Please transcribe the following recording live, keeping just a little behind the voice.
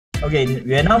Okay,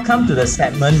 we are now come to the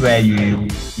segment where you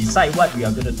decide what we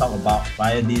are going to talk about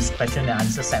via this question and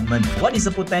answer segment. What is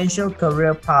the potential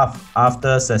career path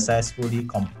after successfully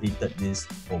completed this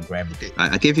program? Okay,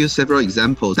 I gave you several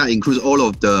examples. That includes all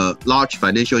of the large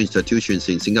financial institutions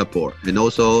in Singapore and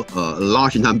also a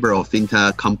large number of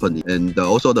fintech companies and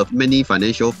also the many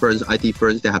financial firms, IT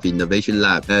firms that have innovation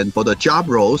lab. And for the job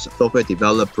roles, software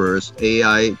developers,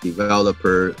 AI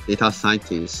developer, data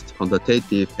scientists,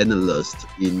 quantitative analysts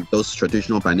in those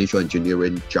traditional financial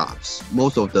engineering jobs.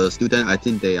 Most of the students, I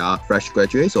think they are fresh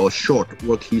graduates or short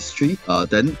work history.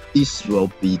 Then this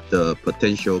will be the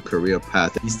potential career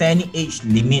path. Is there any age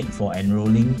limit for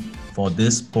enrolling for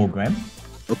this program?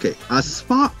 Okay, as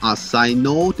far as I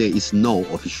know, there is no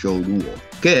official rule.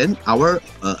 Again, our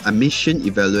admission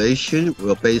evaluation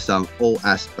will based on all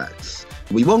aspects.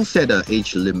 We won't set an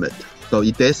age limit. So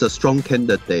if there's a strong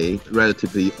candidate,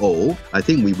 relatively old, I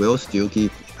think we will still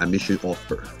give admission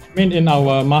offer. In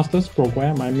our master's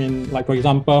program, like for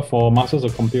example, for Masters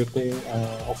of Computing,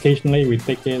 occasionally we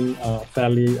take in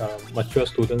fairly mature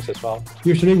students as well.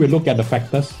 Usually we look at the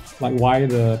factors, like why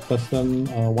the person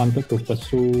wanted to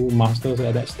pursue Masters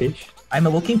at that stage. I'm a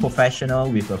working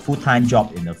professional with a full-time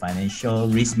job in the financial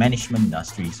risk management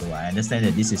industry. So I understand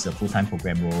that this is a full-time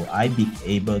program. Will I be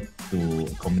able to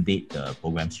accommodate the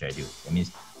program schedule?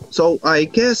 So I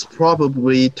guess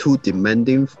probably too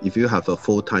demanding if you have a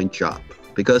full-time job,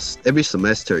 because every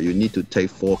semester you need to take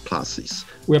 4 classes.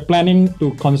 We're planning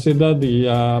to consider the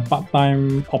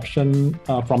part-time option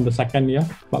from the second year.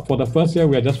 But for the first year,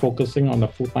 we are just focusing on the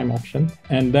full-time option.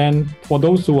 And then for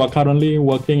those who are currently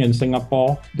working in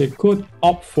Singapore, they could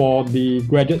opt for the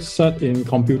graduate cert in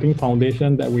computing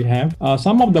foundation that we have.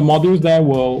 Some of the modules there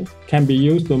can be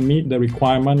used to meet the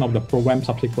requirement of the program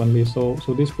subsequently. So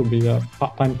this could be a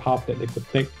part-time path that they could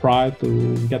take prior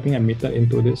to getting admitted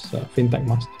into this FinTech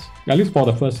Masters, at least for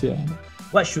the first year.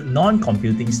 What should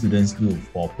non-computing students do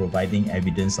for providing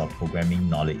evidence of programming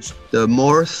knowledge? The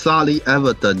more solid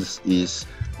evidence is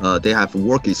they have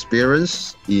work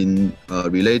experience in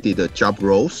related job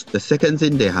roles. The second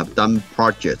thing, they have done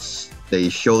projects. They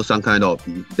show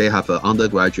they have an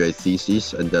undergraduate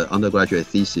thesis, and the undergraduate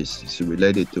thesis is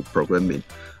related to programming,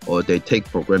 or they take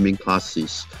programming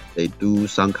classes, they do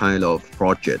some kind of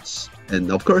projects. And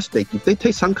of course, if they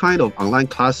take some kind of online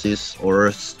classes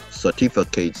or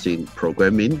certificates in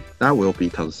programming, that will be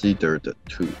considered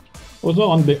too. Also,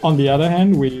 on the other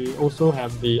hand, we also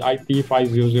have the IT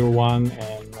 5001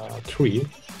 and 3.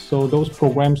 So those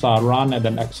programs are run at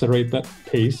an accelerated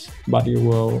pace, but it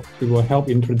will help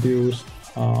introduce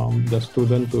the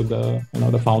student to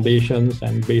the foundations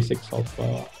and basics of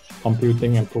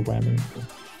computing and programming.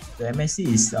 The MSc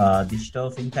is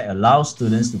digital fintech allows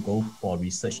students to go for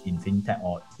research in fintech,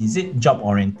 or is it job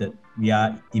oriented?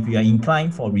 If we are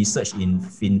inclined for research in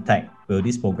fintech, will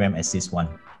this program assist one?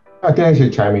 I can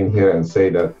actually chime in here and say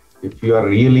that if you are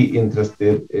really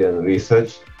interested in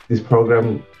research, this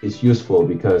program is useful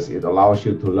because it allows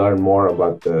you to learn more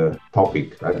about the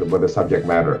topic, right, about the subject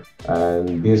matter.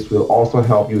 And this will also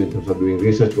help you in terms of doing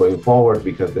research going forward,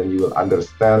 because then you will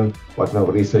understand what kind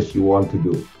of research you want to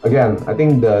do. Again, I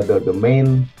think the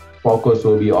main focus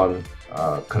will be on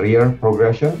career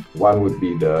progression. One would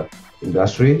be the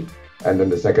industry. And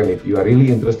then the second, if you are really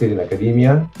interested in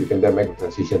academia, you can then make a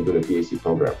transition to the PhD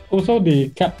program. Also, the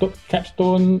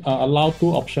capstone allow 2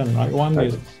 options, right? One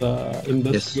is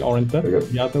industry-oriented. Yes.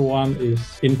 The other one is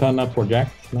internal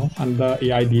project, under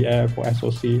AIDF or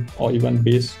SOC or even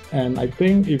BIS. And I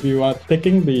think if you are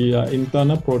taking the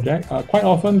internal project, quite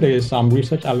often there is some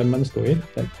research elements to it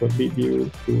that could lead you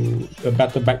to a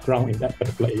better background in that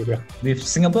particular area. With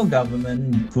Singapore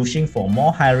government pushing for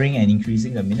more hiring and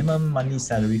increasing the minimum monthly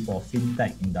salary for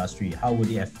fintech industry, how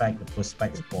would it affect the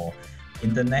prospects for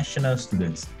international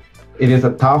students? It is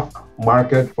a tough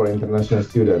market for international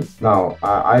students. Now,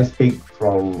 I speak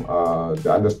from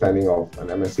the understanding of an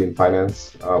MSc in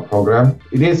Finance program.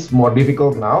 It is more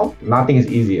difficult now. Nothing is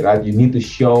easy, right? You need to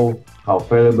show how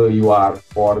valuable you are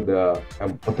for the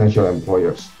potential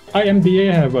employers.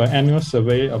 IMDA have an annual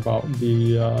survey about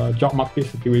the job market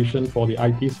situation for the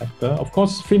IT sector. Of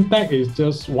course, fintech is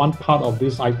just one part of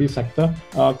this IT sector.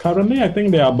 Currently, I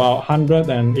think there are about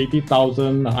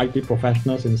 180,000 IT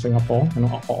professionals in Singapore,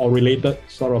 or related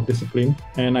sort of discipline.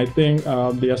 And I think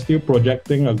they are still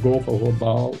projecting a growth of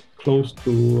about close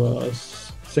to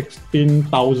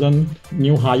 16,000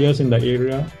 new hires in the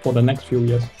area for the next few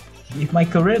years. If my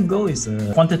career goal is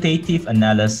a quantitative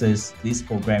analysis, this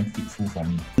program fitful for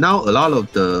me. Now, a lot of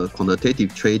the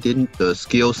quantitative trading, the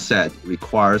skill set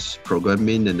requires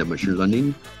programming and the machine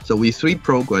learning. So with 3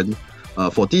 programs,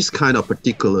 for this kind of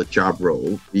particular job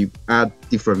role, we add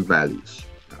different values.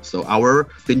 So our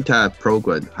FinTech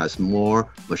program has more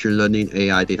machine learning,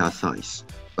 AI, data science,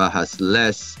 but has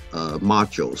less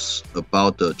modules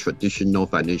about the traditional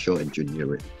financial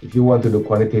engineering. If you want to do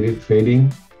quantitative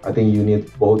trading, I think you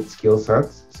need both skill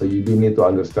sets. So you do need to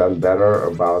understand better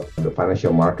about the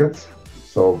financial markets.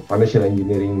 So financial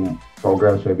engineering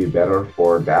programs may be better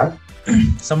for that.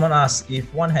 Someone asked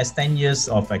if one has 10 years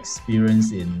of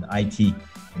experience in IT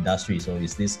industry, so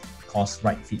is this course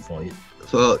right fit for it?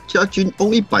 So judging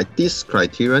only by this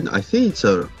criterion, I think it's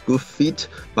a good fit.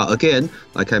 But again,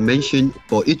 like I mentioned,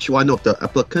 for each one of the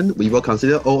applicant, we will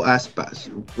consider all aspects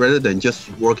rather than just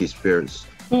work experience.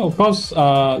 So of course,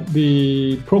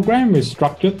 the program is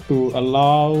structured to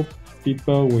allow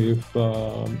people with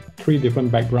 3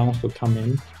 different backgrounds to come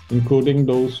in, including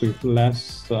those with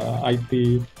less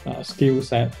IT skill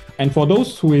set. And for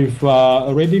those with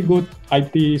a really good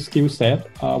IT skill set,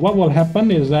 what will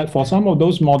happen is that for some of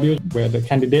those modules where the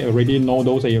candidate already know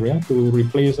those areas, to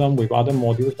replace them with other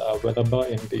modules that are available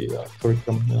in the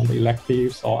curriculum, the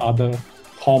electives or other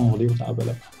core modules that are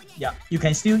available. Yeah, you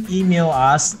can still email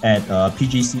us at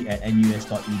pgc@nus.edu.sg.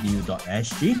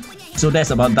 So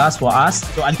that's about that for us.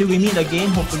 So until we meet again,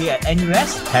 hopefully at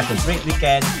NUS, have a great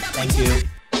weekend. Thank you.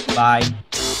 Bye.